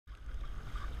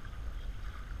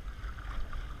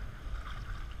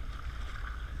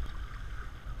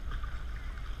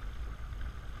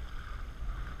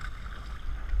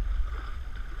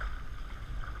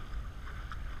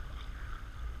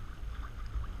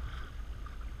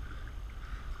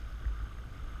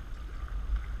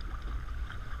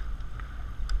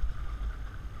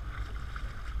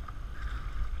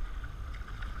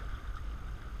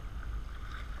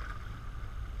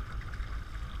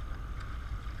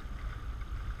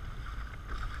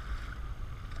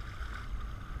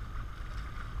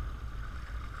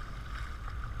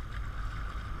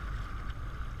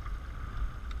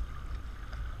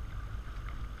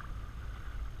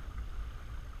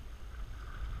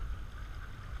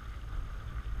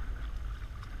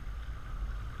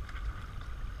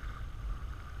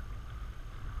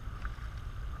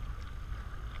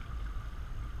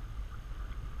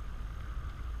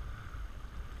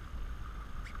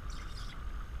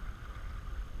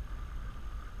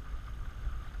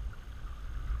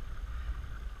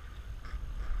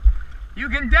You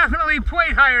can definitely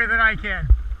point higher than I can.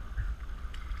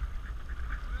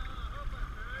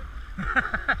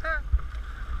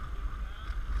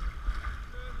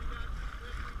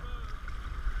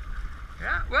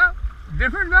 Yeah, well,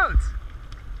 different boats.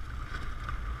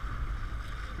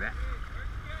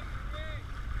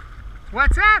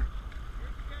 What's that?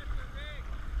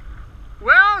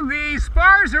 Well, the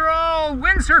spars are all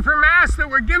windsurfer masts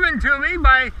that were given to me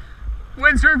by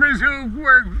windsurfers who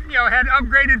were, had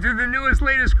upgraded to the newest,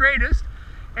 latest, greatest.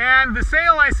 And the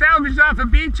sail I salvaged off a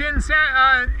beach in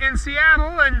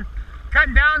Seattle and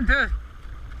cut down to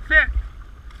fit.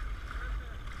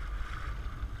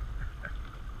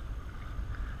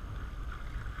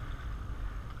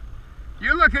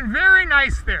 You're looking very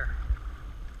nice there.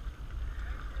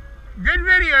 Good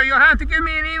video. You'll have to give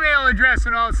me an email address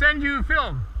and I'll send you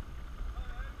film.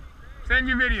 Send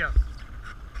you video.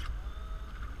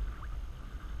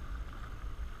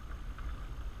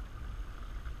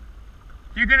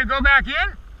 You gonna go back in?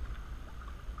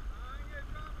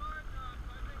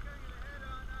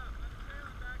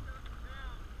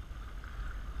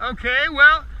 Okay,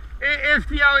 well,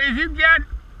 if you get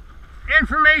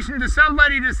information to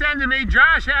somebody to send to me,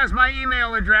 Josh has my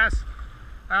email address,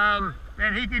 and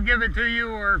he could give it to you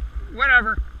or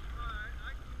whatever.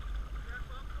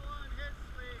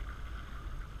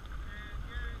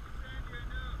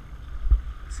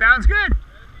 Sounds good.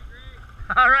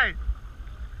 All right.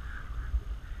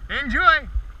 Enjoy.